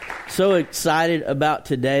so excited about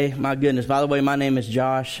today. My goodness. By the way, my name is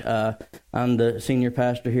Josh. I'm the senior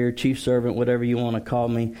pastor here, chief servant, whatever you want to call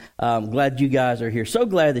me. Glad you guys are here. So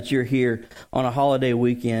glad that you're here on a holiday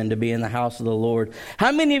weekend to be in the house of the Lord.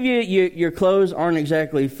 How many of you, your clothes aren't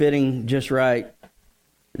exactly fitting just right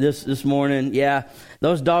this morning? Yeah,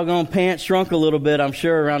 those doggone pants shrunk a little bit, I'm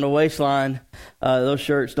sure, around the waistline. Those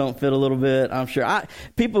shirts don't fit a little bit, I'm sure.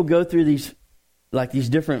 People go through these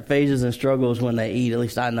different phases and struggles when they eat. At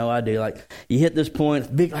least I know I do. Like, you hit this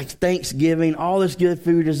point, big like Thanksgiving, all this good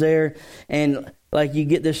food is there, and like you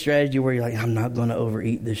get this strategy where you're like, I'm not going to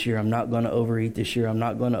overeat this year. I'm not going to overeat this year. I'm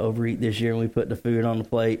not going to overeat this year. And we put the food on the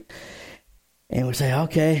plate, and we say,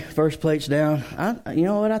 okay, first plate's down. You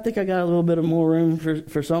know what? I think I got a little bit of more room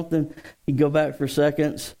for something. You go back for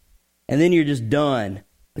seconds, and then you're just done.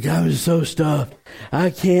 Like, I'm just so stuffed. I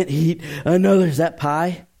can't eat another. Is that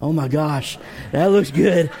pie? Oh my gosh, that looks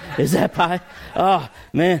good. Is that pie? Oh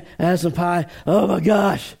man, that's some pie. Oh my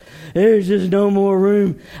gosh, there's just no more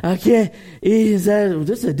room. I can't eat. This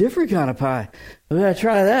is a different kind of pie. We gotta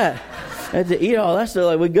try that. I have to eat all that stuff.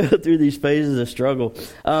 Like, we go through these phases of struggle.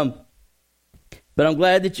 But I'm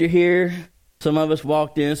glad that you're here. Some of us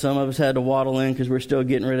walked in, some of us had to waddle in because we're still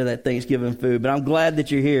getting rid of that Thanksgiving food. But I'm glad that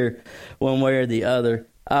you're here one way or the other.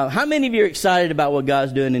 How many of you are excited about what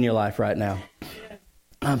God's doing in your life right now?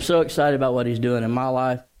 I'm so excited about what He's doing in my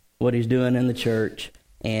life, what He's doing in the church,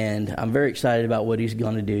 and I'm very excited about what He's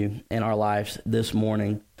going to do in our lives this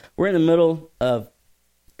morning. We're in the middle of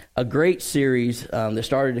a great series that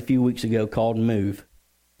started a few weeks ago called Move.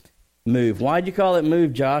 Move. Why'd you call it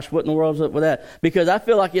Move, Josh? What in the world's up with that? Because I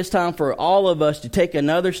feel like it's time for all of us to take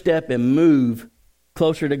another step and move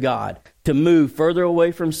closer to God, to move further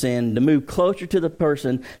away from sin, to move closer to the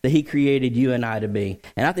person that He created you and I to be.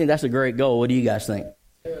 And I think that's a great goal. What do you guys think?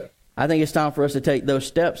 I think it's time for us to take those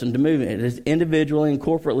steps and to move it as individually and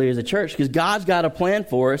corporately as a church, because God's got a plan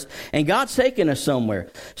for us, and God's taking us somewhere.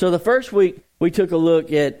 So the first week, we took a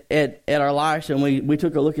look at our lives, and we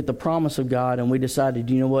took a look at the promise of God, and we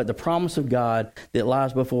decided, you know what, the promise of God that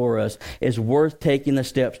lies before us is worth taking the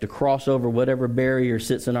steps to cross over whatever barrier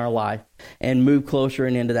sits in our life and move closer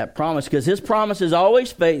and into that promise, because His promise is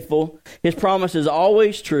always faithful. His promise is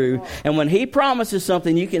always true. And when He promises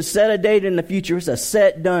something, you can set a date in the future. It's a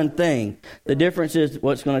set, done thing. The difference is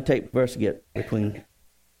what's going to take for us to get between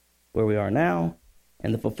where we are now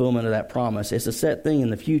and the fulfillment of that promise. It's a set thing in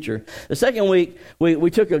the future. The second week, we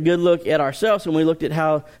took a good look at ourselves, and we looked at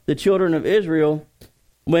how the children of Israel,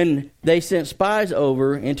 when they sent spies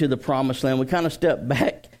over into the promised land, we kind of stepped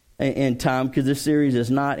back in time, because this series is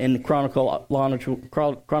not in chronological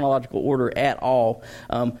order at all.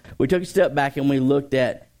 We took a step back and we looked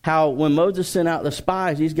at how when Moses sent out the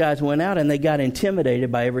spies, these guys went out and they got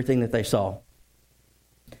intimidated by everything that they saw.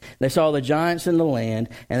 They saw the giants in the land,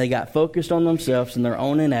 and they got focused on themselves and their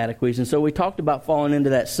own inadequacies. And so we talked about falling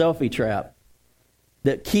into that selfie trap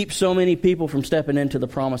that keeps so many people from stepping into the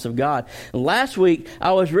promise of God. And last week,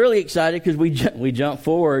 I was really excited because we jumped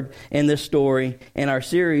forward in this story in our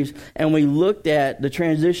series, and we looked at the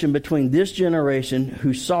transition between this generation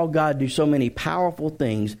who saw God do so many powerful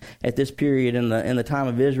things at this period in the time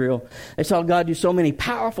of Israel. They saw God do so many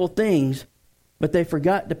powerful things, but they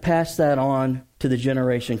forgot to pass that on to the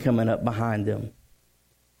generation coming up behind them.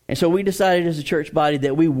 And so we decided as a church body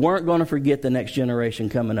that we weren't going to forget the next generation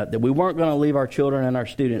coming up, that we weren't going to leave our children and our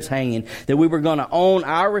students hanging, that we were going to own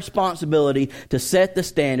our responsibility to set the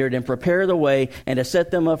standard and prepare the way and to set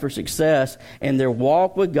them up for success in their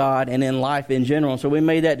walk with God and in life in general. So we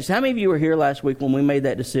made that. How many of you were here last week when we made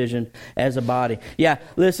that decision as a body? Yeah,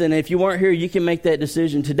 listen, if you weren't here, you can make that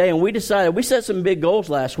decision today. And we set some big goals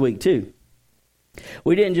last week too.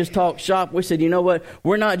 We didn't just talk shop. We said, you know what?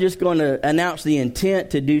 We're not just going to announce the intent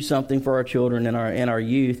to do something for our children and our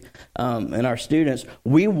youth and our students.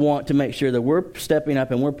 We want to make sure that we're stepping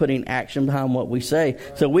up and we're putting action behind what we say.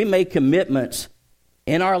 So we made commitments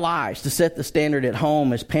in our lives to set the standard at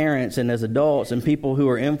home as parents and as adults and people who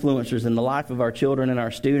are influencers in the life of our children and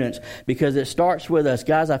our students, because it starts with us.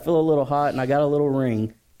 Guys, I feel a little hot and I got a little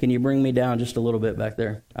ring. Can you bring me down just a little bit back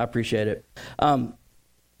there? I appreciate it.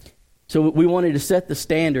 So we wanted to set the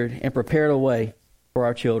standard and prepare the way for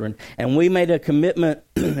our children. And we made a commitment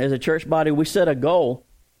as a church body. We set a goal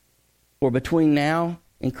for between now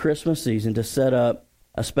and Christmas season to set up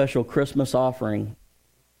a special Christmas offering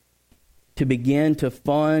to begin to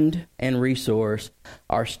fund and resource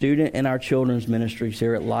our student and our children's ministries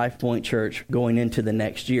here at Life Point Church going into the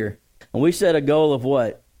next year. And we set a goal of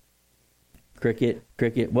what? Cricket.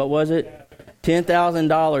 What was it?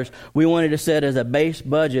 $10,000 we wanted to set as a base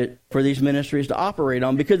budget for these ministries to operate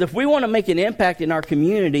on. Because if we want to make an impact in our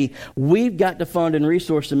community, we've got to fund and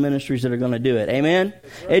resource the ministries that are going to do it. Amen?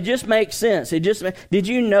 It just makes sense. Did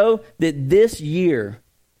you know that this year,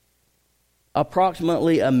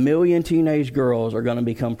 approximately 1 million teenage girls are going to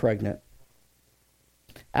become pregnant?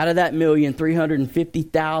 Out of that million,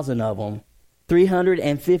 350,000 of them,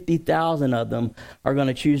 350,000 of them are going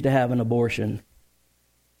to choose to have an abortion.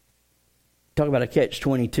 Talk about a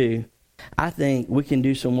catch-22. I think we can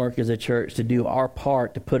do some work as a church to do our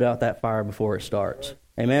part to put out that fire before it starts.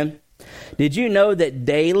 Amen? Did you know that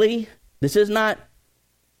daily, this is not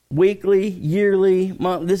weekly, yearly,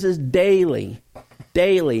 month, this is daily,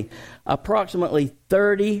 approximately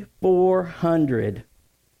 3,400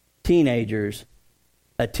 teenagers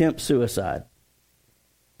attempt suicide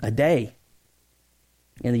a day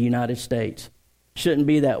in the United States. Shouldn't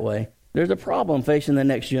be that way. There's a problem facing the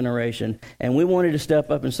next generation, and we wanted to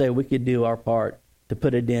step up and say we could do our part to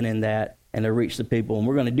put a dent in that and to reach the people. And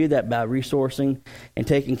we're going to do that by resourcing and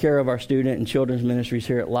taking care of our student and children's ministries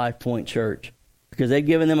here at Life Point Church, because they've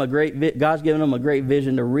given them God's given them a great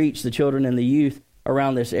vision to reach the children and the youth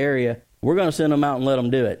around this area. We're going to send them out and let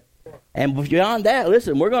them do it. And beyond that,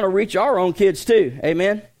 listen, we're going to reach our own kids too.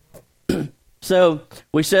 Amen? So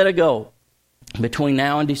we set a goal. Between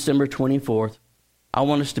now and December 24th, I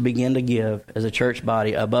want us to begin to give as a church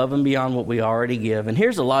body above and beyond what we already give. And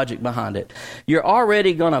here's the logic behind it. You're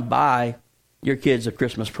already going to buy your kids a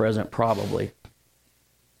Christmas present, probably.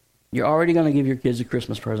 You're already going to give your kids a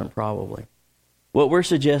Christmas present, probably. What we're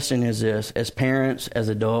suggesting is this: as parents, as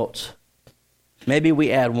adults, maybe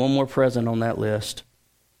we add one more present on that list,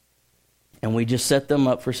 and we just set them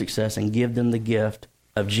up for success and give them the gift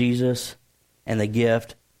of Jesus and the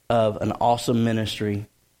gift of an awesome ministry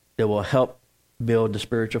that will help build the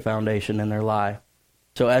spiritual foundation in their life.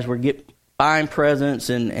 So as we're buying presents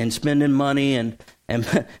and spending money and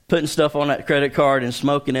putting stuff on that credit card and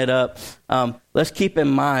smoking it up, let's keep in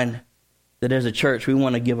mind that as a church, we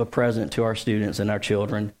want to give a present to our students and our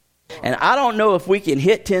children. And I don't know if we can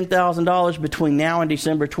hit $10,000 between now and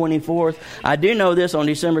December 24th. I do know this: on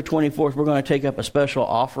December 24th, we're going to take up a special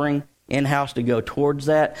offering in-house to go towards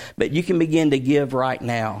that. But you can begin to give right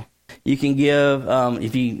now. You can give,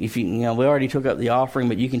 if you we already took up the offering,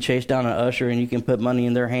 but you can chase down an usher and you can put money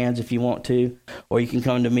in their hands if you want to, or you can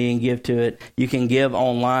come to me and give to it. You can give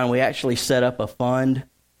online. We actually set up a fund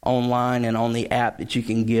online and on the app that you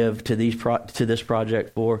can give to this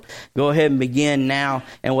project for. Go ahead and begin now.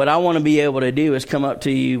 And what I want to be able to do is come up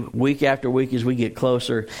to you week after week as we get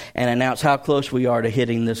closer and announce how close we are to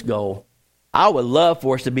hitting this goal. I would love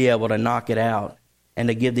for us to be able to knock it out and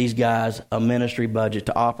to give these guys a ministry budget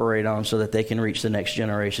to operate on so that they can reach the next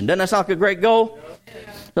generation. Doesn't that sound like a great goal?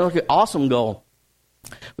 Sounds like an awesome goal.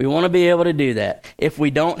 We want to be able to do that. If we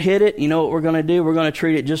don't hit it, you know what we're going to do? We're going to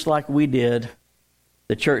treat it just like we did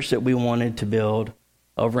the church that we wanted to build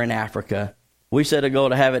over in Africa. We set a goal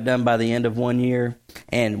to have it done by the end of 1 year,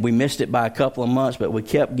 and we missed it by a couple of months, but we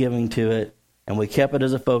kept giving to it, and we kept it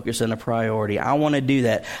as a focus and a priority. I want to do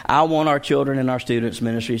that. I want our children and our students'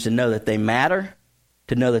 ministries to know that they matter,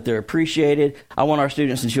 to know that they're appreciated. I want our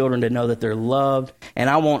students and children to know that they're loved, and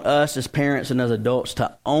I want us as parents and as adults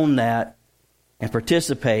to own that and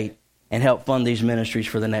participate and help fund these ministries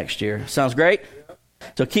for the next year. Sounds great?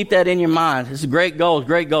 So keep that in your mind. This is great goals,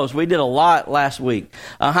 great goals. We did a lot last week.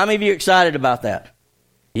 How many of you are excited about that?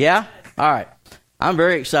 Yeah? All right. I'm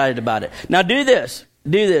very excited about it. Now do this,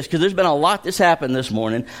 because there's been a lot that's happened this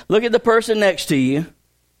morning. Look at the person next to you.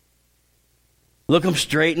 Look them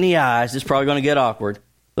straight in the eyes. It's probably going to get awkward.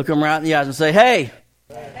 Look them right in the eyes and say, hey,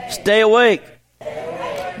 stay awake.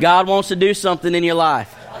 God wants to do something in your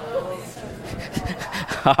life.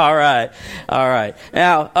 All right.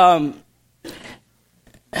 Now,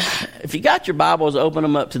 if you got your Bibles, open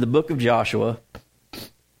them up to the book of Joshua,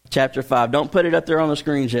 chapter 5. Don't put it up there on the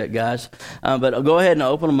screens yet, guys. But go ahead and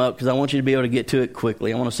open them up because I want you to be able to get to it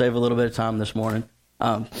quickly. I want to save a little bit of time this morning.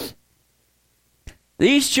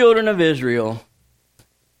 These children of Israel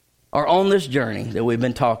are on this journey that we've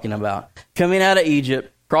been talking about, coming out of Egypt,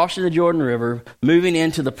 crossing the Jordan River, moving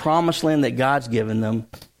into the promised land that God's given them.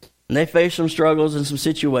 And they face some struggles and some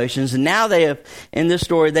situations. And now they have, in this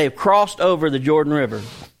story, they have crossed over the Jordan River.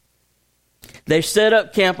 They've set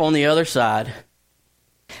up camp on the other side.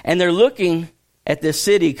 And they're looking at this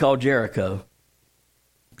city called Jericho.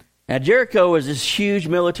 Now, Jericho is this huge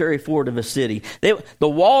military fort of a city. The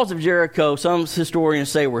walls of Jericho, some historians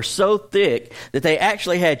say, were so thick that they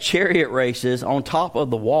actually had chariot races on top of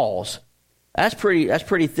the walls That's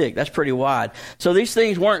pretty thick. That's pretty wide. So these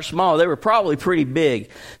things weren't small. They were probably pretty big.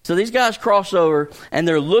 So these guys cross over, and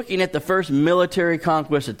they're looking at the first military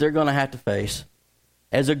conquest that they're going to have to face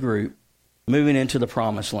as a group moving into the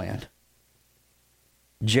promised land.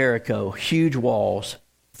 Jericho, huge walls,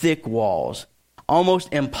 thick walls,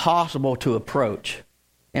 almost impossible to approach.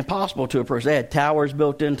 Impossible to approach. They had towers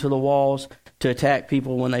built into the walls to attack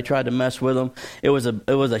people when they tried to mess with them. It was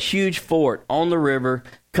a huge fort on the river,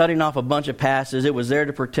 cutting off a bunch of passes. It was there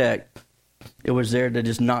to protect. It was there to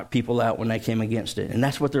just knock people out when they came against it. And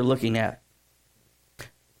that's what they're looking at.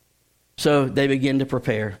 So they begin to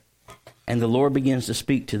prepare. And the Lord begins to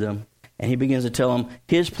speak to them. And he begins to tell them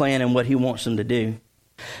his plan and what he wants them to do.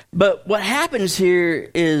 But what happens here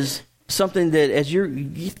is something that as you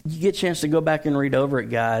get a chance to go back and read over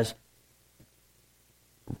it, guys,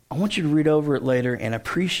 I want you to read over it later and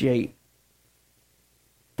appreciate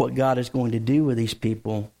what God is going to do with these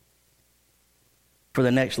people for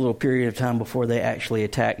the next little period of time before they actually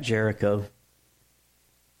attack Jericho.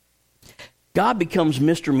 God becomes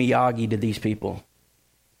Mr. Miyagi to these people.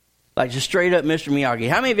 Like just straight up Mr. Miyagi.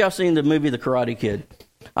 How many of y'all seen the movie The Karate Kid?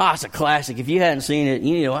 It's a classic. If you hadn't seen it,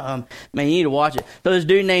 you need to watch it. So this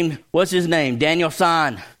dude named, what's his name? Daniel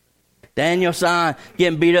San. Daniel San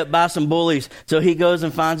getting beat up by some bullies. So he goes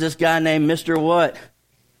and finds this guy named Mr. what?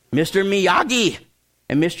 Mr. Miyagi.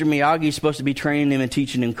 And Mr. Miyagi is supposed to be training him and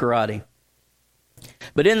teaching him karate.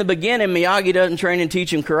 But in the beginning, Miyagi doesn't train and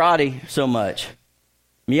teach him karate so much.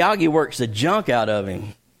 Miyagi works the junk out of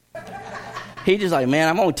him. He's just like, man,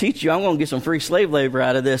 I'm going to teach you. I'm going to get some free slave labor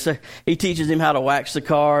out of this. He teaches him how to wax the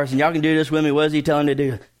cars. And y'all can do this with me. What is he telling him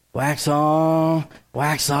to do? Wax on,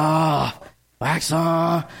 wax off, wax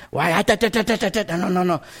on, wax.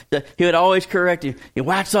 No. He would always correct him. You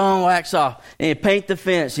wax on, wax off. And you paint the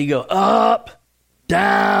fence. You go up,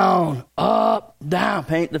 down,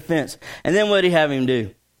 paint the fence. And then what did he have him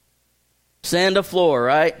do? Sand the floor,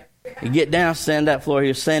 right? You get down, sand that floor. He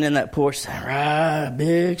was sanding that porch. Right,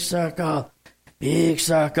 big circle.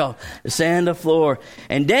 Sand the floor.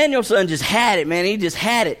 And Danielson just had it, man. He just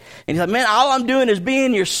had it. And he's like, man, all I'm doing is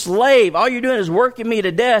being your slave. All you're doing is working me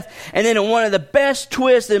to death. And then in one of the best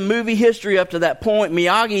twists in movie history up to that point,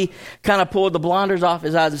 Miyagi kind of pulled the blinders off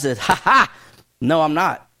his eyes and says, ha, no, I'm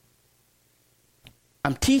not.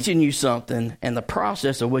 I'm teaching you something, and the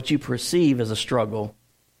process of what you perceive as a struggle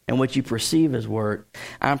and what you perceive as work,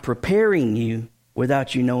 I'm preparing you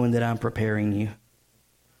without you knowing that I'm preparing you.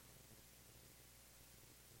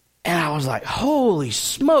 And I was like, holy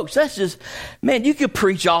smokes, that's just, man, you could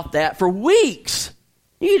preach off that for weeks.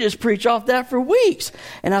 You could just preach off that for weeks.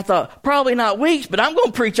 And I thought, probably not weeks, but I'm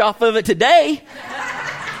going to preach off of it today.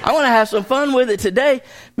 I want to have some fun with it today.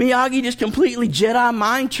 Miyagi just completely Jedi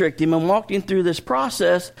mind tricked him and walked him through this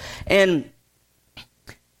process. And,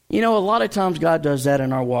 a lot of times God does that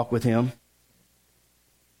in our walk with him.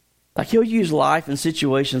 Like he'll use life and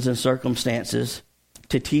situations and circumstances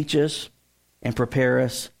to teach us and prepare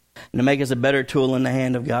us and to make us a better tool in the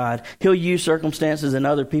hand of God. He'll use circumstances and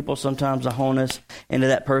other people sometimes to hone us into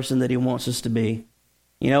that person that he wants us to be.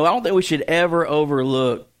 I don't think we should ever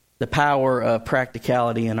overlook the power of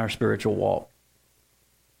practicality in our spiritual walk.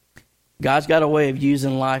 God's got a way of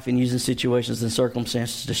using life and using situations and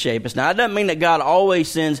circumstances to shape us. Now, that doesn't mean that God always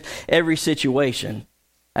sends every situation.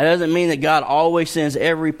 That doesn't mean that God always sends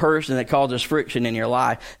every person that causes friction in your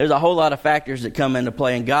life. There's a whole lot of factors that come into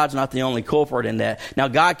play, and God's not the only culprit in that. Now,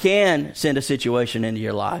 God can send a situation into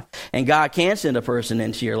your life, and God can send a person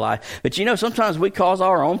into your life. But sometimes we cause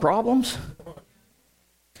our own problems.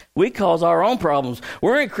 We cause our own problems.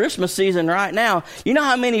 We're in Christmas season right now. You know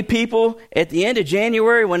how many people at the end of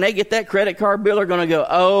January, when they get that credit card bill, are going to go,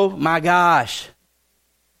 oh my gosh.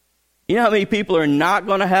 You know how many people are not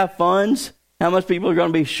going to have funds? How much people are going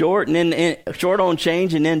to be short and short on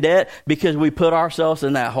change and in debt because we put ourselves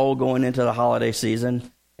in that hole going into the holiday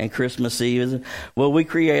season and Christmas season? Well, we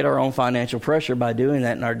create our own financial pressure by doing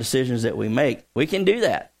that in our decisions that we make. We can do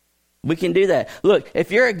that. We can do that. Look,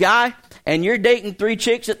 if you're a guy and you're dating 3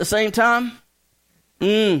 chicks at the same time,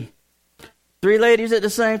 3 ladies at the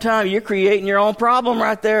same time, you're creating your own problem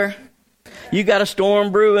right there. You got a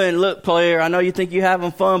storm brewing. Look, player, I know you think you're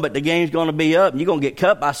having fun, but the game's going to be up and you're going to get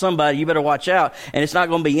cut by somebody. You better watch out. And it's not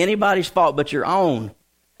going to be anybody's fault but your own.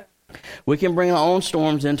 We can bring our own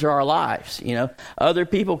storms into our lives. Other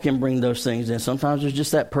people can bring those things in. Sometimes there's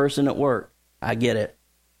just that person at work. I get it.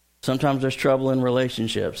 Sometimes there's trouble in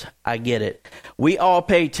relationships. I get it. We all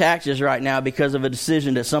pay taxes right now because of a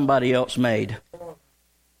decision that somebody else made.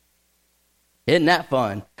 Isn't that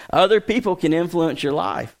fun? Other people can influence your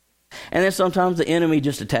life. And then sometimes the enemy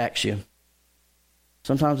just attacks you.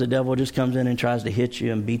 Sometimes the devil just comes in and tries to hit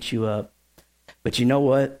you and beat you up. But you know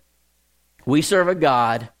what? We serve a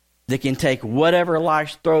God that can take whatever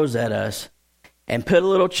life throws at us and put a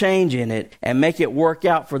little change in it and make it work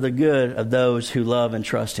out for the good of those who love and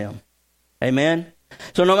trust him. Amen?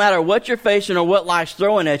 So no matter what you're facing or what life's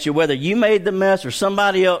throwing at you, whether you made the mess or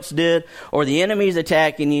somebody else did, or the enemy's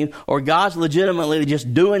attacking you, or God's legitimately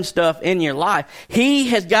just doing stuff in your life, he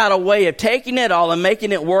has got a way of taking it all and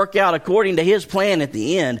making it work out according to his plan at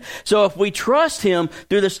the end. So if we trust him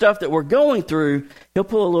through the stuff that we're going through, he'll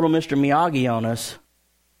pull a little Mr. Miyagi on us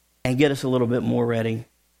and get us a little bit more ready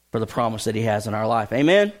for the promise that he has in our life.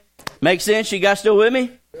 Amen? Make sense? You guys still with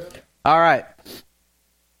me? All right.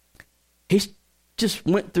 He's just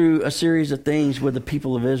went through a series of things with the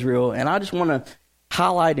people of Israel, and I just want to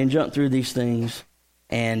highlight and jump through these things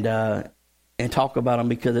and talk about them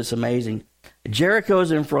because it's amazing.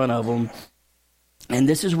 Jericho's in front of them, and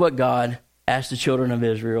this is what God asked the children of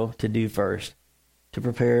Israel to do first, to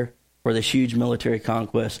prepare for this huge military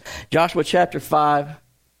conquest. Joshua chapter 5,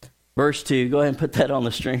 verse 2. Go ahead and put that on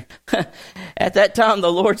the screen. At that time,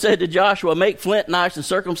 the Lord said to Joshua, make flint knives and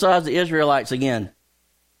circumcise the Israelites again.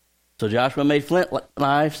 So Joshua made flint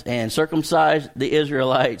knives and circumcised the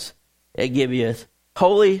Israelites at Gibeath.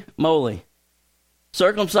 Holy moly.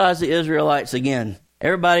 Circumcise the Israelites again.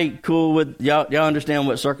 Everybody cool with, y'all understand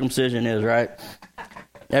what circumcision is, right?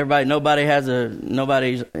 Everybody,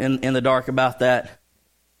 nobody's in the dark about that.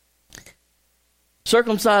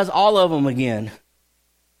 Circumcise all of them again.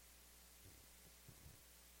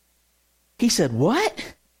 He said,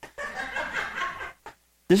 what?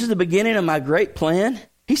 This is the beginning of my great plan?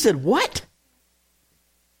 He said, what?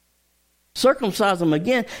 Circumcise them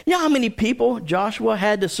again. You know how many people Joshua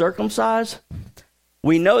had to circumcise?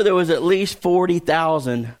 We know there was at least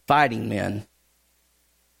 40,000 fighting men.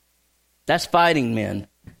 That's fighting men.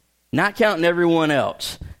 Not counting everyone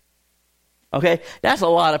else. Okay? That's a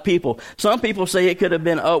lot of people. Some people say it could have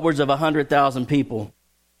been upwards of 100,000 people.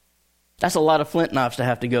 That's a lot of flint knives to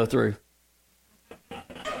have to go through.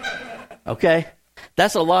 Okay?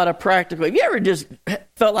 That's a lot of practical. Have you ever just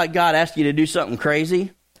felt like God asked you to do something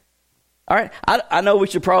crazy? All right. I know we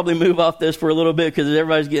should probably move off this for a little bit because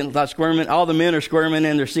everybody's getting like squirming. All the men are squirming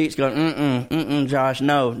in their seats going, Josh,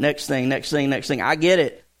 no. Next thing. I get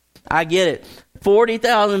it.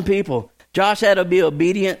 40,000 people. Josh had to be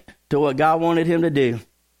obedient to what God wanted him to do.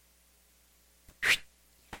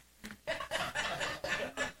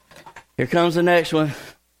 Here comes the next one.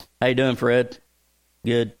 How you doing, Fred?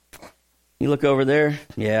 Good. You look over there?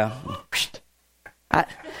 Yeah.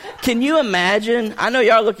 Can you imagine? I know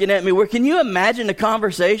y'all looking at me. Can you imagine the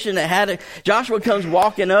conversation that had Joshua comes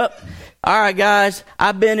walking up? All right, guys,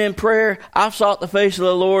 I've been in prayer. I've sought the face of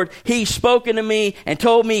the Lord. He's spoken to me and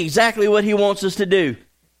told me exactly what he wants us to do.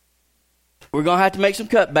 We're going to have to make some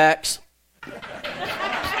cutbacks.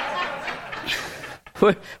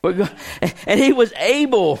 And he was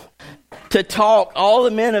able to talk all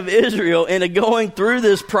the men of Israel into going through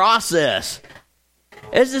this process.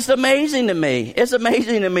 It's just amazing to me. It's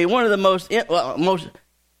amazing to me. One of the most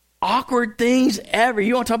awkward things ever.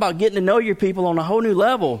 You want to talk about getting to know your people on a whole new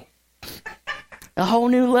level. A whole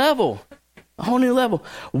new level.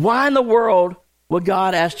 Why in the world would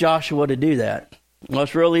God ask Joshua to do that? Well,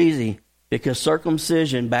 it's real easy. Because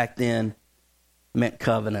circumcision back then meant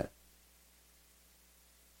covenant.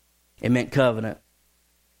 It meant covenant.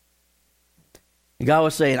 And God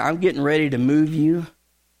was saying, I'm getting ready to move you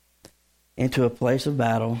into a place of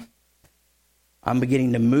battle. I'm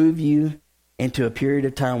beginning to move you into a period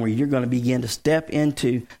of time where you're going to begin to step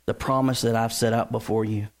into the promise that I've set out before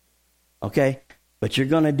you. Okay? But you're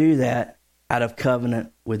going to do that out of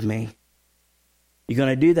covenant with me. You're going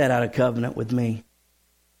to do that out of covenant with me.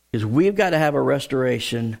 Because we've got to have a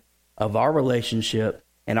restoration of our relationship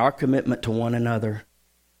and our commitment to one another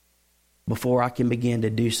before I can begin to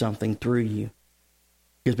do something through you.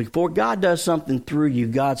 Because before God does something through you,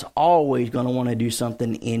 God's always going to want to do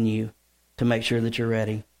something in you to make sure that you're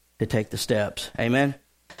ready to take the steps. Amen?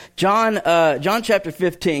 John chapter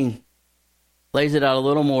 15 lays it out a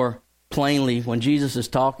little more plainly when Jesus is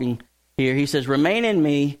talking here. He says, remain in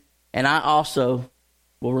me, and I also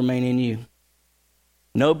will remain in you.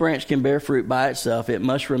 No branch can bear fruit by itself. It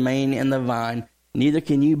must remain in the vine. Neither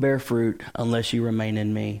can you bear fruit unless you remain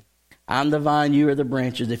in me. I'm the vine, you are the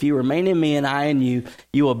branches. If you remain in me and I in you,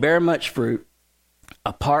 you will bear much fruit.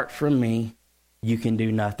 Apart from me, you can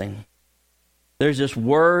do nothing. There's this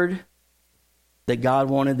word that God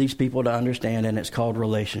wanted these people to understand, and it's called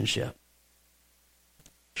relationship.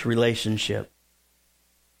 It's relationship.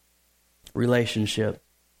 Relationship.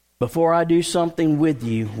 Before I do something with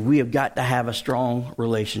you, we have got to have a strong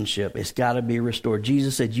relationship. It's got to be restored.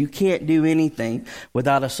 Jesus said, you can't do anything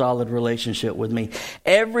without a solid relationship with me.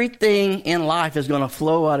 Everything in life is going to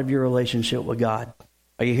flow out of your relationship with God.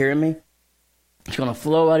 Are you hearing me? It's going to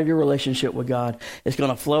flow out of your relationship with God. It's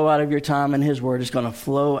going to flow out of your time in His Word. It's going to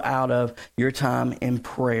flow out of your time in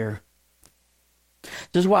prayer.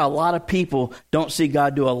 This is why a lot of people don't see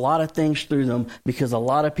God do a lot of things through them, because a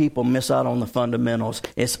lot of people miss out on the fundamentals.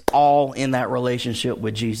 It's all in that relationship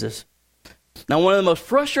with Jesus. Now, one of the most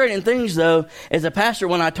frustrating things, though, as a pastor,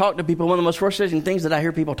 when I talk to people, one of the most frustrating things that I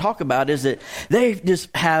hear people talk about is that they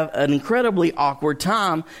just have an incredibly awkward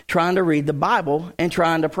time trying to read the Bible and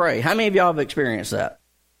trying to pray. How many of y'all have experienced that?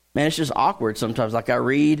 Man, it's just awkward sometimes. Like I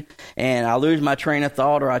read and I lose my train of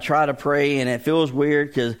thought, or I try to pray and it feels weird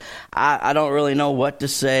because I don't really know what to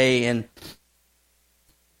say. And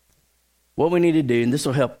what we need to do, and this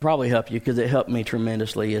will probably help you because it helped me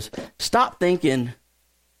tremendously, is stop thinking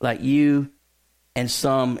like you and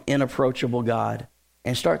some inapproachable God,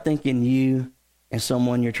 and start thinking you and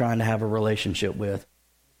someone you're trying to have a relationship with.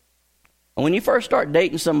 And when you first start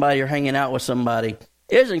dating somebody or hanging out with somebody,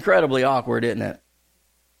 it's incredibly awkward, isn't it?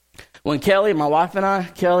 When Kelly, my wife and I,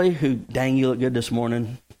 Kelly, who, dang, you look good this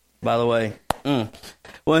morning, by the way.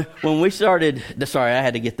 When we started, sorry, I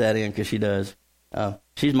had to get that in because she does.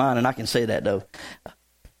 She's mine, and I can say that, though.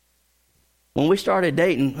 When we started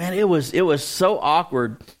dating, man, it was so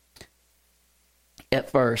awkward at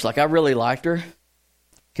first. Like, I really liked her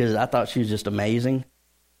because I thought she was just amazing.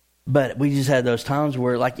 But we just had those times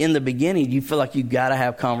where, like, in the beginning, you feel like you got to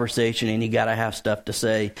have conversation and you got to have stuff to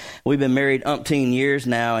say. We've been married umpteen years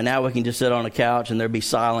now, and now we can just sit on the couch and there be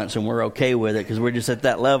silence and we're okay with it because we're just at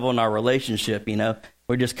that level in our relationship, you know.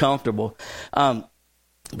 We're just comfortable. But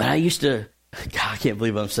I used to, God, I can't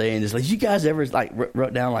believe I'm saying this. Like, you guys ever, like,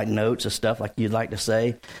 wrote down, like, notes of stuff like you'd like to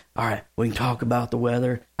say? All right, we can talk about the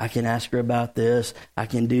weather. I can ask her about this. I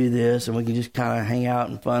can do this, and we can just kind of hang out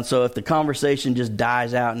and fun. So if the conversation just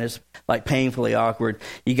dies out and it's, like, painfully awkward,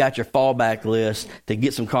 you got your fallback list to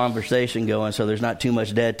get some conversation going so there's not too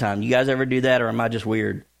much dead time. You guys ever do that, or am I just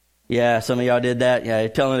weird? Yeah, some of y'all did that. Yeah, you're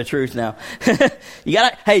telling the truth now. you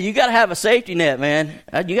gotta have a safety net, man.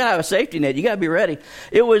 You gotta have a safety net. You gotta be ready.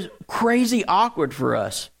 It was crazy awkward for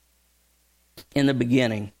us in the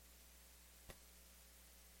beginning.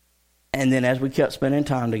 And then as we kept spending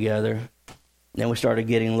time together, then we started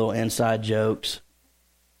getting little inside jokes.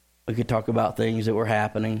 We could talk about things that were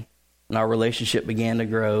happening, and our relationship began to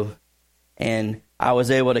grow. And I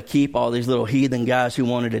was able to keep all these little heathen guys who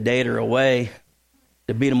wanted to date her away,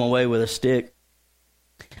 to beat them away with a stick.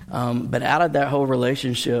 But out of that whole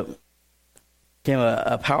relationship came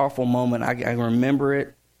a powerful moment. I remember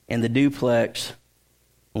it in the duplex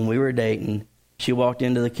when we were dating. She walked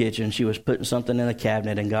into the kitchen. She was putting something in the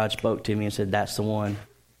cabinet, and God spoke to me and said, "That's the one."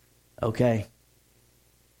 Okay.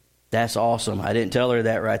 That's awesome. I didn't tell her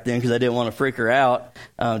that right then because I didn't want to freak her out.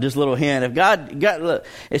 Just a little hint. If God, look,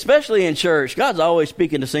 especially in church, God's always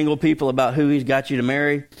speaking to single people about who He's got you to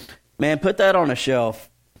marry. Man, put that on a shelf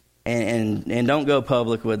and don't go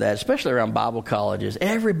public with that, especially around Bible colleges.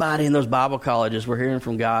 Everybody in those Bible colleges were hearing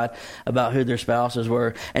from God about who their spouses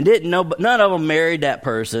were and didn't know, but none of them married that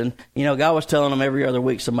person. You know, God was telling them every other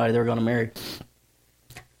week somebody they were going to marry.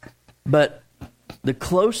 But the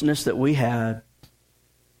closeness that we had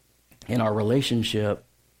in our relationship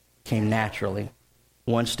came naturally,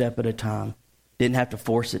 one step at a time. Didn't have to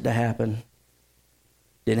force it to happen.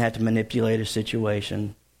 Didn't have to manipulate a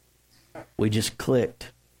situation. We just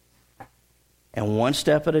clicked. And one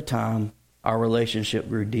step at a time, our relationship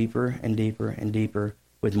grew deeper and deeper and deeper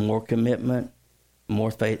with more commitment,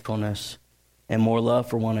 more faithfulness, and more love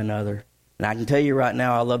for one another. And I can tell you right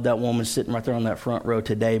now, I love that woman sitting right there on that front row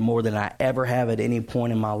today more than I ever have at any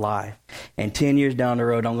point in my life. And 10 years down the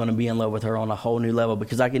road, I'm going to be in love with her on a whole new level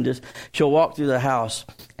because she'll walk through the house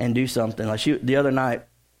and do something. Like the other night,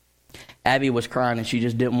 Abby was crying and she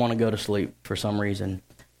just didn't want to go to sleep for some reason.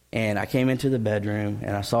 And I came into the bedroom,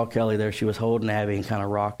 and I saw Kelly there. She was holding Abby and kind of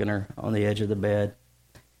rocking her on the edge of the bed.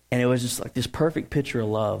 And it was just like this perfect picture of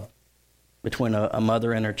love between a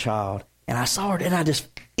mother and her child. And I saw her, and I just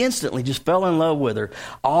instantly just fell in love with her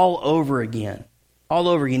all over again. All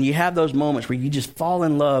over again. You have those moments where you just fall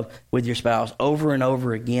in love with your spouse over and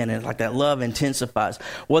over again, and like that love intensifies.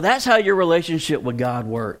 Well, that's how your relationship with God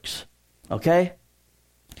works, okay?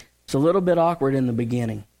 It's a little bit awkward in the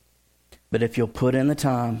beginning. But if you'll put in the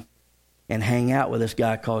time and hang out with this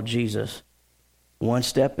guy called Jesus, one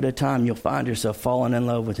step at a time, you'll find yourself falling in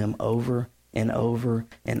love with Him over and over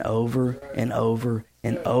and over and over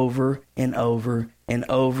and over and over and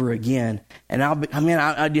over again. And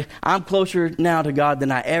I'm closer now to God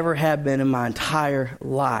than I ever have been in my entire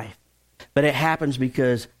life. But it happens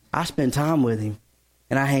because I spend time with him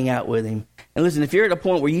and I hang out with him. And listen, if you're at a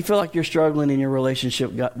point where you feel like you're struggling in your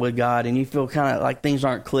relationship with God and you feel kind of like things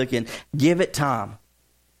aren't clicking, give it time.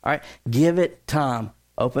 All right? Give it time.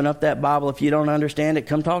 Open up that Bible. If you don't understand it,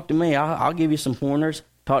 come talk to me. I'll give you some pointers.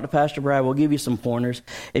 Talk to Pastor Brad. We'll give you some pointers.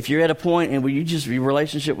 If you're at a point and where your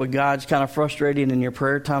relationship with God's kind of frustrating and your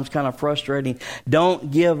prayer time's kind of frustrating,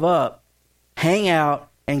 don't give up. Hang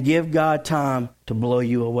out and give God time to blow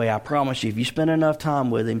you away. I promise you, if you spend enough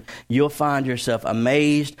time with him, you'll find yourself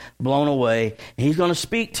amazed, blown away. And he's going to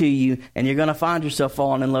speak to you, and you're going to find yourself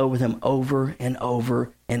falling in love with him over and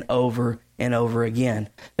over and over and over again.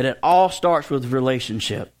 That it all starts with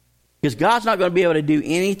relationship. Because God's not going to be able to do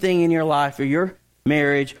anything in your life or your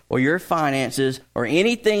marriage or your finances or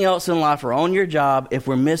anything else in life or on your job if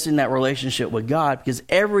we're missing that relationship with God, because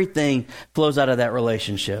everything flows out of that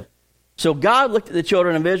relationship. So God looked at the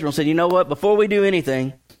children of Israel and said, you know what? Before we do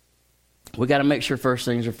anything, we got to make sure first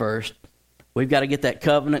things are first. We've got to get that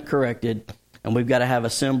covenant corrected, and we've got to have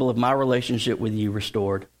a symbol of my relationship with you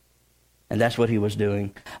restored. And that's what he was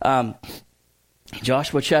doing.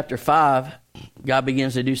 Joshua chapter 5, God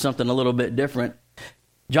begins to do something a little bit different.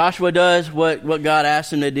 Joshua does what God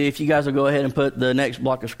asked him to do. If you guys will go ahead and put the next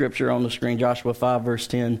block of scripture on the screen, Joshua 5, verse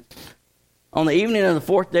 10. On the evening of the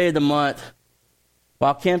fourth day of the month,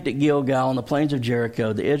 while camped at Gilgal on the plains of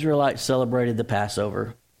Jericho, the Israelites celebrated the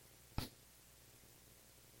Passover.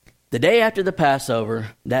 The day after the Passover,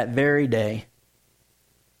 that very day,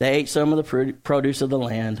 they ate some of the produce of the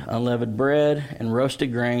land, unleavened bread and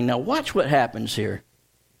roasted grain. Now watch what happens here.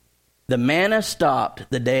 The manna stopped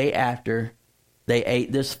the day after they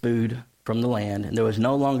ate this food from the land, and there was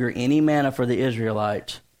no longer any manna for the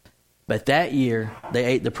Israelites. But that year, they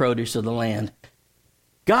ate the produce of the land.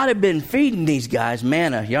 God had been feeding these guys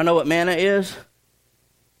manna. Y'all know what manna is?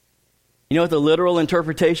 You know what the literal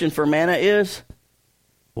interpretation for manna is?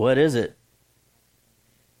 What is it?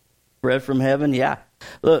 Bread from heaven? Yeah.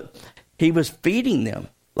 Look, he was feeding them.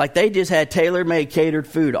 Like they just had tailor-made, catered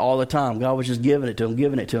food all the time. God was just giving it to them,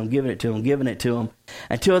 giving it to them, giving it to them, giving it to them,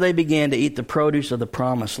 until they began to eat the produce of the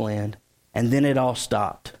promised land. And then it all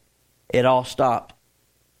stopped. It all stopped.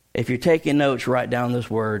 If you're taking notes, write down this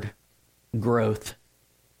word, growth.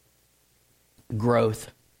 Growth.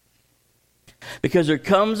 Because there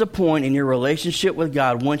comes a point in your relationship with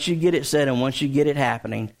God, once you get it set and once you get it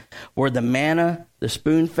happening, where the manna, the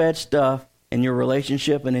spoon-fed stuff in your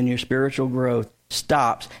relationship and in your spiritual growth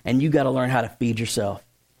stops, and you got to learn how to feed yourself.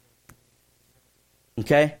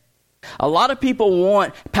 Okay? A lot of people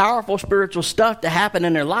want powerful spiritual stuff to happen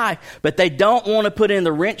in their life, but they don't want to put in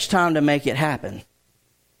the wrench time to make it happen.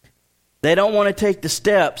 They don't want to take the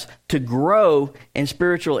steps to grow in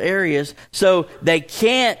spiritual areas, so they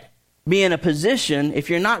can't be in a position, if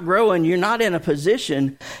you're not growing, you're not in a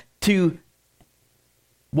position to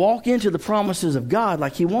walk into the promises of God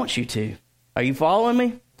like he wants you to. Are you following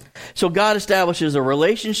me? So God establishes a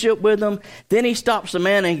relationship with them. Then he stops the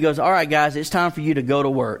man and he goes, all right, guys, it's time for you to go to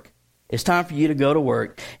work. It's time for you to go to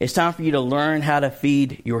work. It's time for you to learn how to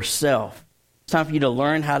feed yourself. It's time for you to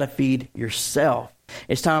learn how to feed yourself.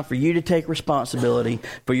 It's time for you to take responsibility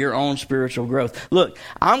for your own spiritual growth. Look,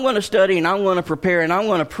 I'm going to study and I'm going to prepare and I'm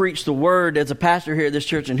going to preach the word as a pastor here at this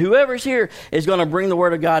church. And whoever's here is going to bring the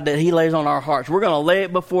word of God that he lays on our hearts. We're going to lay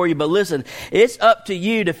it before you. But listen, it's up to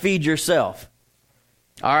you to feed yourself.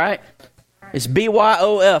 All right? It's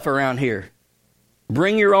BYOF around here.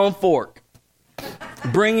 Bring your own fork.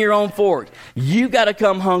 Bring your own fork. You got to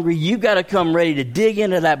come hungry. You got to come ready to dig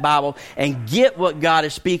into that Bible and get what God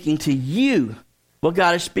is speaking to you. What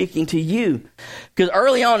God is speaking to you. Because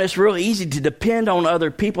early on, it's real easy to depend on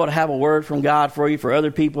other people to have a word from God for you, for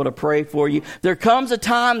other people to pray for you. There comes a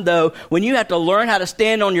time, though, when you have to learn how to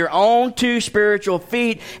stand on your own two spiritual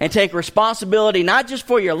feet and take responsibility, not just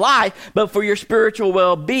for your life, but for your spiritual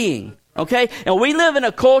well-being. Okay? And we live in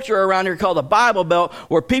a culture around here called the Bible Belt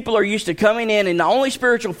where people are used to coming in and the only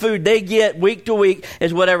spiritual food they get week to week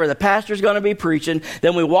is whatever the pastor's going to be preaching.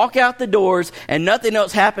 Then we walk out the doors and nothing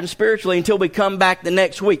else happens spiritually until we come back the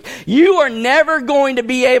next week. You are never going to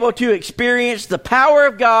be able to experience the power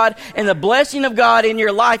of God and the blessing of God in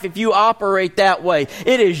your life if you operate that way.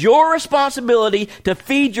 It is your responsibility to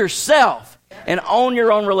feed yourself and own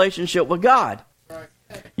your own relationship with God.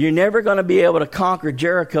 You're never going to be able to conquer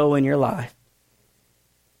Jericho in your life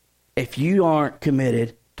if you aren't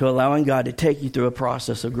committed to allowing God to take you through a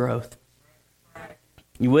process of growth.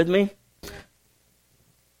 You with me?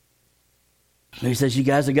 He says, you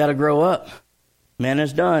guys have got to grow up.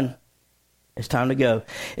 Manna's done. It's time to go.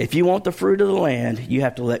 If you want the fruit of the land, you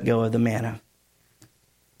have to let go of the manna.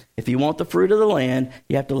 If you want the fruit of the land,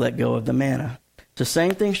 you have to let go of the manna. The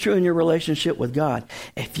same thing's true in your relationship with God.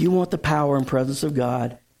 If you want the power and presence of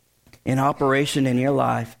God in operation in your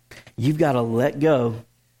life, you've got to let go.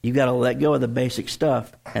 You've got to let go of the basic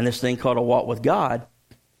stuff and this thing called a walk with God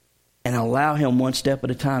and allow him one step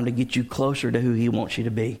at a time to get you closer to who he wants you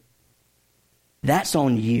to be. That's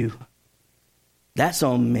on you. That's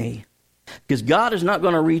on me. Because God is not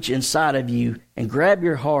going to reach inside of you and grab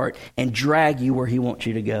your heart and drag you where he wants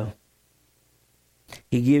you to go.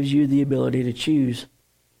 He gives you the ability to choose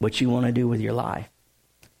what you want to do with your life.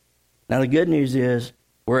 Now, the good news is,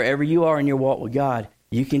 wherever you are in your walk with God,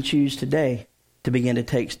 you can choose today to begin to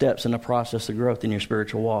take steps in the process of growth in your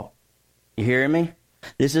spiritual walk. You hearing me?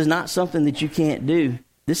 This is not something that you can't do.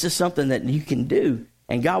 This is something that you can do,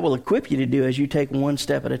 and God will equip you to do as you take one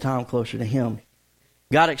step at a time closer to him.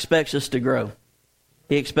 God expects us to grow.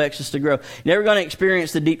 He expects us to grow. You're never going to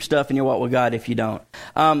experience the deep stuff in your walk with God if you don't.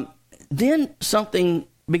 Then something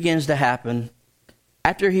begins to happen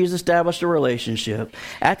after he's established a relationship,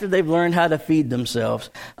 after they've learned how to feed themselves.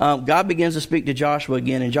 God begins to speak to Joshua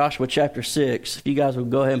again in Joshua chapter 6. If you guys will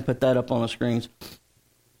go ahead and put that up on the screens.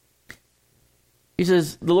 He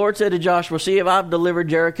says, the Lord said to Joshua, see if I've delivered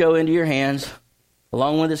Jericho into your hands,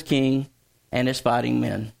 along with its king and its fighting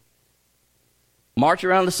men. March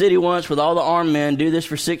around the city once with all the armed men. Do this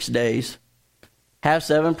for 6 days. Have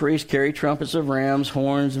 7 priests carry trumpets of rams,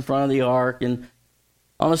 horns in front of the ark. And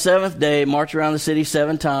on the 7th day, march around the city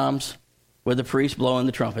 7 times with the priests blowing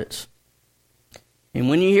the trumpets. And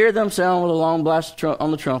when you hear them sound with a long blast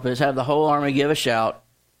on the trumpets, have the whole army give a shout.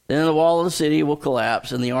 Then the wall of the city will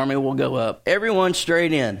collapse and the army will go up. Everyone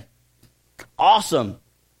straight in. Awesome.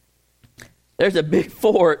 There's a big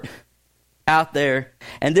fort out there.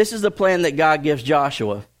 And this is the plan that God gives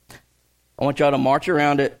Joshua. I want y'all to march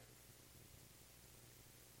around it.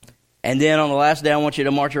 And then on the last day, I want you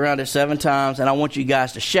to march around it 7 times. And I want you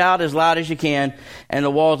guys to shout as loud as you can. And the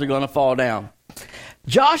walls are going to fall down.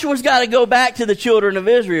 Joshua's got to go back to the children of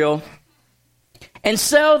Israel and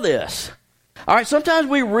sell this. All right, sometimes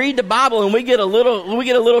we read the Bible and we get a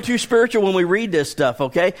little too spiritual when we read this stuff,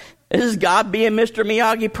 okay? This is God being Mr.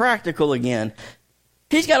 Miyagi practical again.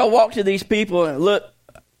 He's got to walk to these people and look,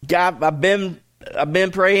 God, I've been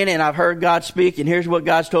praying and I've heard God speak, and here's what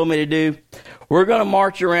God's told me to do. We're going to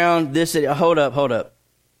march around this city. Hold up.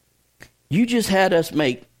 You just had us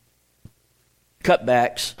make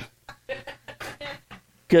cutbacks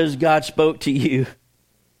because God spoke to you.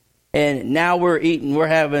 And now we're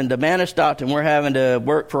having the manna stopped, and we're having to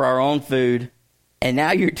work for our own food. And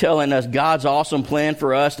now you're telling us God's awesome plan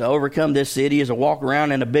for us to overcome this city is to walk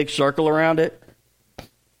around in a big circle around it.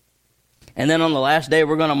 And then on the last day,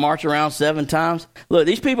 we're going to march around 7 times. Look,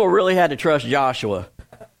 these people really had to trust Joshua.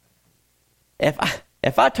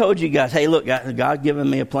 If I told you guys, hey, look, God given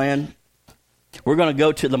me a plan. We're going to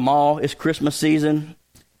go to the mall. It's Christmas season.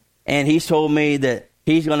 And he's told me that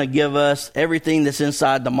he's going to give us everything that's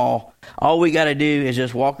inside the mall. All we got to do is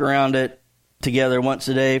just walk around it together once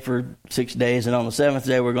a day for 6 days. And on the 7th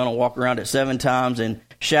day, we're going to walk around it 7 times and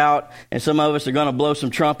shout. And some of us are going to blow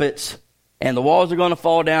some trumpets. And the walls are going to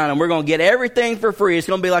fall down. And we're going to get everything for free. It's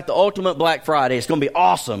going to be like the ultimate Black Friday. It's going to be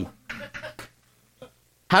awesome.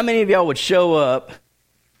 How many of y'all would show up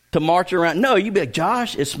to march around? No, you'd be like,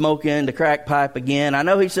 Josh is smoking the crack pipe again. I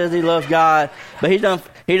know he says he loves God, but he done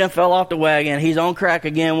fell off the wagon. He's on crack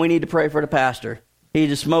again. We need to pray for the pastor. He's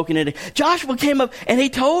just smoking it. Joshua came up and he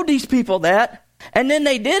told these people that, and then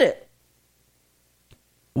they did it.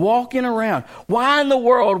 Walking around. Why in the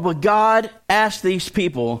world would God ask these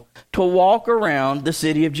people to walk around the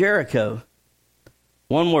city of Jericho?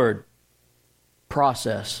 One word.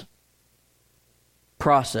 Process.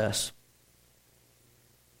 Process.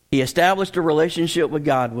 He established a relationship with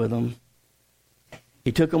God with them.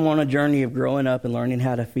 He took them on a journey of growing up and learning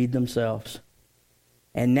how to feed themselves.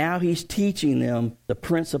 And now he's teaching them the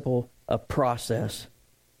principle of process.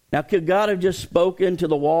 Now, could God have just spoken to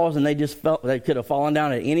the walls and they could have fallen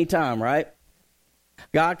down at any time, right?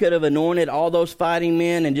 God could have anointed all those fighting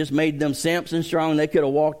men and just made them Samson strong. They could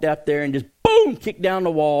have walked out there and just, boom, kicked down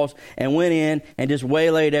the walls and went in and just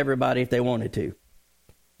waylaid everybody if they wanted to.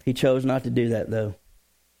 He chose not to do that, though.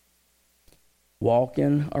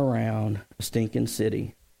 Walking around a stinking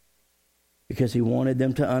city because he wanted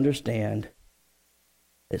them to understand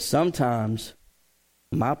that sometimes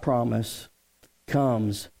my promise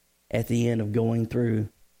comes at the end of going through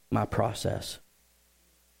my process.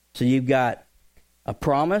 So you've got a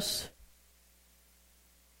promise,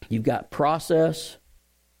 you've got process,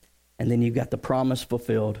 and then you've got the promise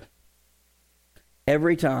fulfilled.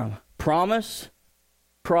 Every time, promise,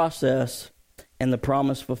 process, and the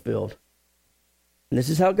promise fulfilled. And this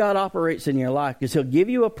is how God operates in your life, because He'll give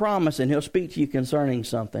you a promise and He'll speak to you concerning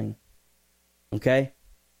something. Okay?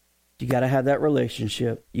 You got to have that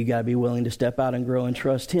relationship. You got to be willing to step out and grow and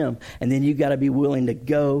trust Him. And then you got to be willing to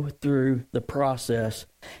go through the process.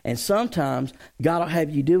 And sometimes God will have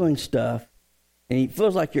you doing stuff and it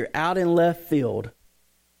feels like you're out in left field,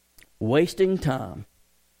 wasting time,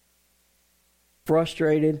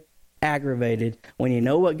 frustrated, aggravated, when you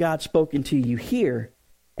know what God's spoken to you here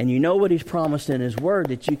and you know what He's promised in His Word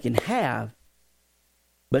that you can have.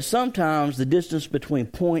 But sometimes the distance between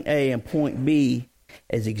point A and point B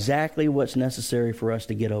is exactly what's necessary for us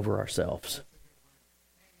to get over ourselves.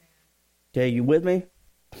 Okay, you with me?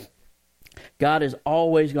 God is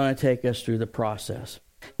always going to take us through the process.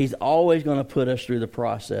 He's always going to put us through the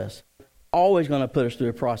process. Always going to put us through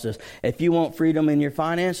the process. If you want freedom in your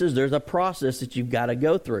finances, there's a process that you've got to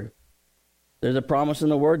go through. There's a promise in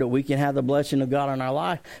the Word that we can have the blessing of God in our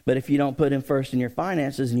life. But if you don't put Him first in your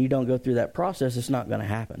finances and you don't go through that process, it's not going to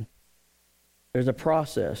happen. There's a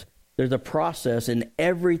process. There's a process in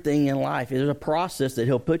everything in life. There's a process that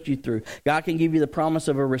He'll put you through. God can give you the promise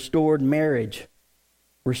of a restored marriage,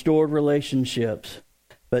 restored relationships.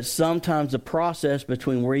 But sometimes the process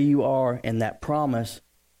between where you are and that promise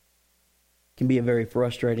can be a very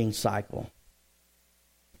frustrating cycle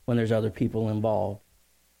when there's other people involved.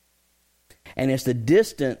 And it's the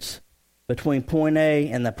distance between point A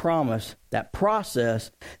and the promise, that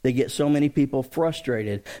process, that gets so many people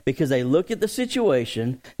frustrated because they look at the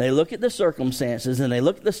situation, they look at the circumstances, and they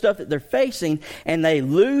look at the stuff that they're facing, and they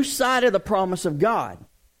lose sight of the promise of God.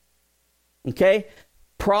 Okay?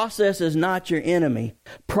 Process is not your enemy.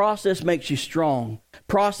 Process makes you strong.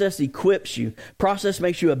 Process equips you. Process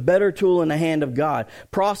makes you a better tool in the hand of God.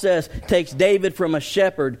 Process takes David from a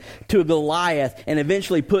shepherd to Goliath and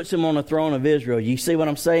eventually puts him on the throne of Israel. You see what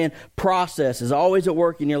I'm saying? Process is always at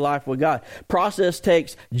work in your life with God. Process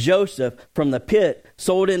takes Joseph from the pit,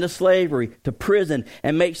 sold into slavery, to prison,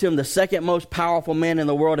 and makes him the second most powerful man in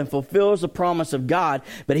the world and fulfills the promise of God.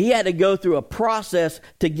 But he had to go through a process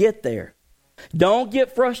to get there. Don't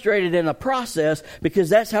get frustrated in the process,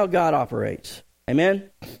 because that's how God operates.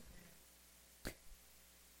 Amen?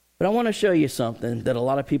 But I want to show you something that a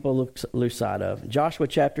lot of people lose sight of. Joshua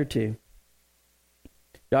chapter 2.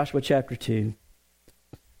 Joshua chapter 2.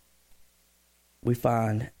 We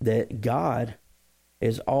find that God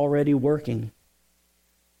is already working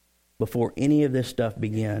before any of this stuff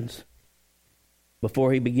begins.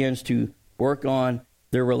 Before He begins to work on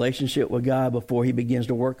their relationship with God, before He begins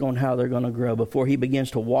to work on how they're going to grow, before He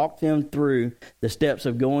begins to walk them through the steps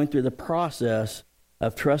of going through the process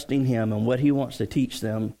of trusting Him and what He wants to teach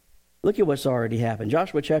them. Look at what's already happened.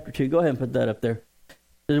 Joshua chapter 2, go ahead and put that up there.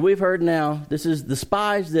 As we've heard now, this is the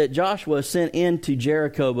spies that Joshua sent into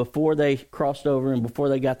Jericho before they crossed over and before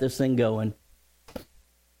they got this thing going.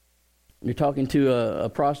 You're talking to a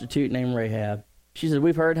prostitute named Rahab. She said,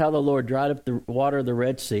 we've heard how the Lord dried up the water of the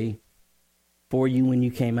Red Sea for you when you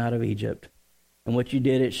came out of Egypt, and what you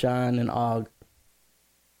did at Sihon and Og,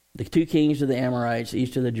 the two kings of the Amorites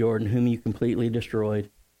east of the Jordan, whom you completely destroyed.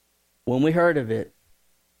 When we heard of it,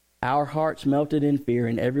 our hearts melted in fear,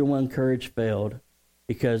 and everyone's courage failed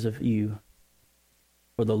because of you.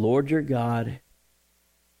 For the Lord your God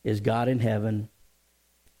is God in heaven,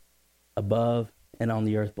 above and on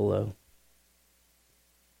the earth below.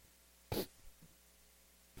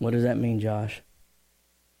 What does that mean, Josh?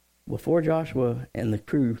 Before Joshua and the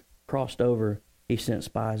crew crossed over, he sent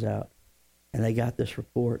spies out, and they got this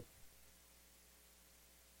report.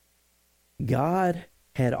 God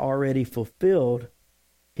had already fulfilled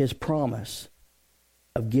His promise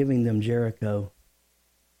of giving them Jericho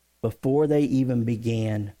before they even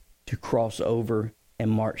began to cross over and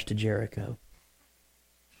march to Jericho.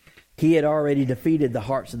 He had already defeated the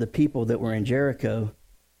hearts of the people that were in Jericho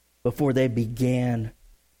before they began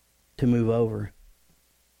to move over.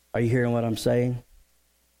 Are you hearing what I'm saying?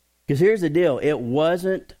 Because here's the deal. It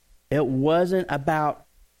wasn't about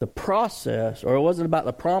the process, or it wasn't about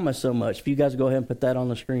the promise so much. If you guys go ahead and put that on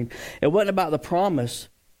the screen. It wasn't about the promise,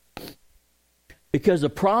 because the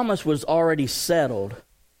promise was already settled.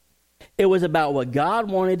 It was about what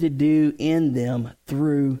God wanted to do in them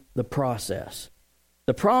through the process.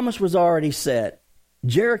 The promise was already set.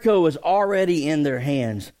 Jericho was already in their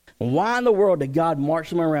hands. Why in the world did God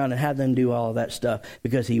march them around and have them do all of that stuff?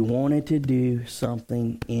 Because He wanted to do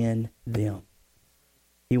something in them.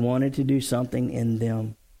 He wanted to do something in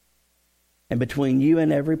them. And between you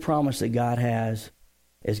and every promise that God has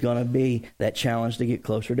is going to be that challenge to get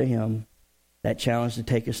closer to Him, that challenge to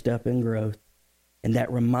take a step in growth, and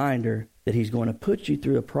that reminder that he's going to put you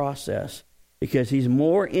through a process because he's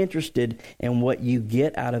more interested in what you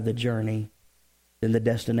get out of the journey than the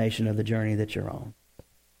destination of the journey that you're on.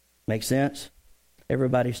 Make sense?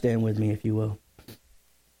 Everybody stand with me if you will.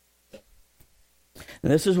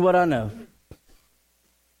 And this is what I know.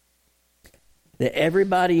 That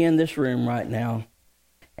everybody in this room right now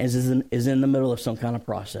is in the middle of some kind of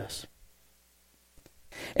process.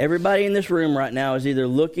 Everybody in this room right now is either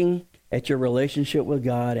looking at your relationship with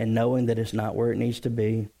God and knowing that it's not where it needs to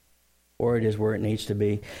be, or it is where it needs to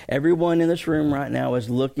be. Everyone in this room right now is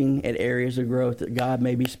looking at areas of growth that God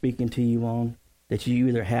may be speaking to you on, that you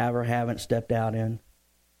either have or haven't stepped out in.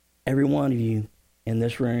 Every one of you in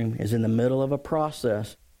this room is in the middle of a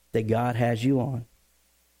process that God has you on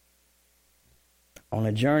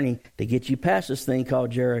a journey to get you past this thing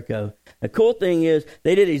called Jericho. The cool thing is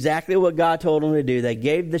they did exactly what God told them to do. They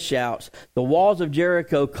gave the shouts. The walls of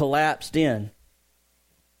Jericho collapsed in.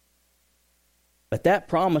 But that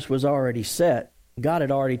promise was already set. God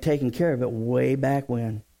had already taken care of it way back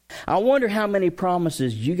when. I wonder how many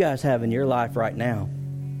promises you guys have in your life right now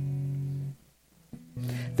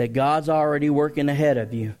that God's already working ahead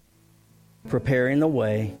of you, preparing the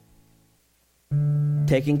way,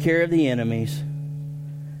 taking care of the enemies,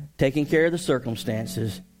 taking care of the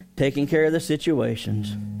circumstances, taking care of the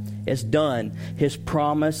situations. It's done. His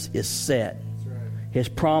promise is set. His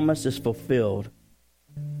promise is fulfilled.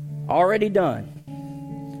 Already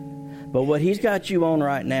done. But what he's got you on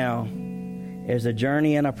right now is a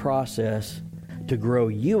journey and a process to grow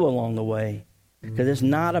you along the way. Because it's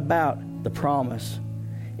not about the promise.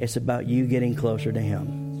 It's about you getting closer to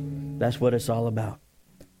him. That's what it's all about.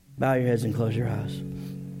 Bow your heads and close your eyes.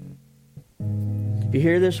 If you're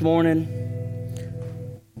here this morning,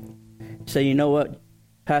 say, you know what,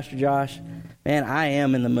 Pastor Josh, man, I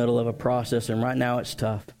am in the middle of a process, and right now it's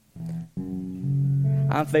tough.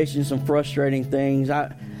 I'm facing some frustrating things.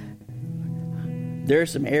 There are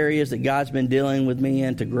some areas that God's been dealing with me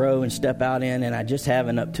in to grow and step out in, and I just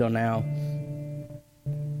haven't up till now.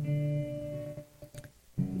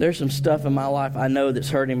 There's some stuff in my life I know that's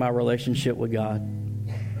hurting my relationship with God.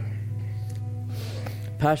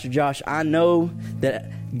 Pastor Josh, I know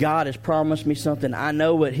that God has promised me something. I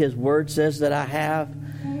know what his word says that I have.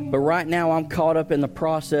 But right now I'm caught up in the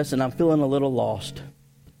process and I'm feeling a little lost.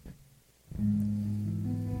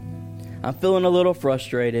 I'm feeling a little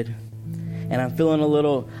frustrated. And I'm feeling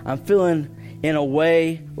in a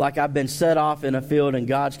way like I've been set off in a field and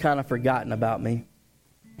God's kind of forgotten about me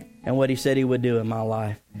and what he said he would do in my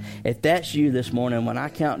life. If that's you this morning, when I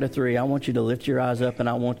count to 3, I want you to lift your eyes up and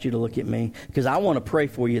I want you to look at me because I want to pray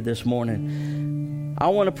for you this morning. I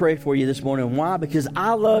want to pray for you this morning. Why? Because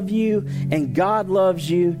I love you and God loves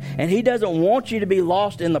you, and he doesn't want you to be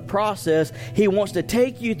lost in the process. He wants to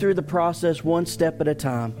take you through the process one step at a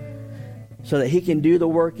time so that he can do the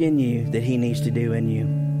work in you that he needs to do in you.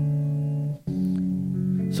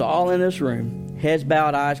 So all in this room, heads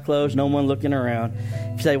bowed, eyes closed, no one looking around.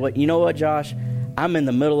 You say, well, you know what, Josh? I'm in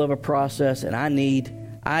the middle of a process and I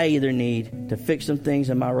either need to fix some things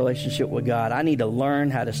in my relationship with God. I need to learn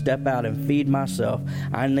how to step out and feed myself.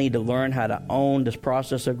 I need to learn how to own this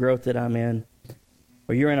process of growth that I'm in.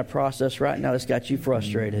 Or you're in a process right now that's got you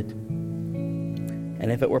frustrated.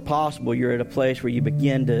 And if it were possible, you're at a place where you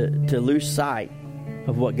begin to lose sight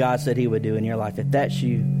of what God said he would do in your life. If that's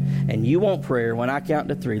you, and you want prayer, when I count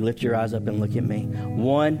to 3, lift your eyes up and look at me.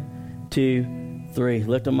 1, 2, 3.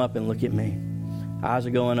 Lift them up and look at me. Eyes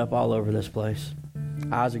are going up all over this place.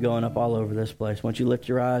 Eyes are going up all over this place. Once you lift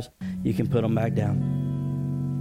your eyes, you can put them back down.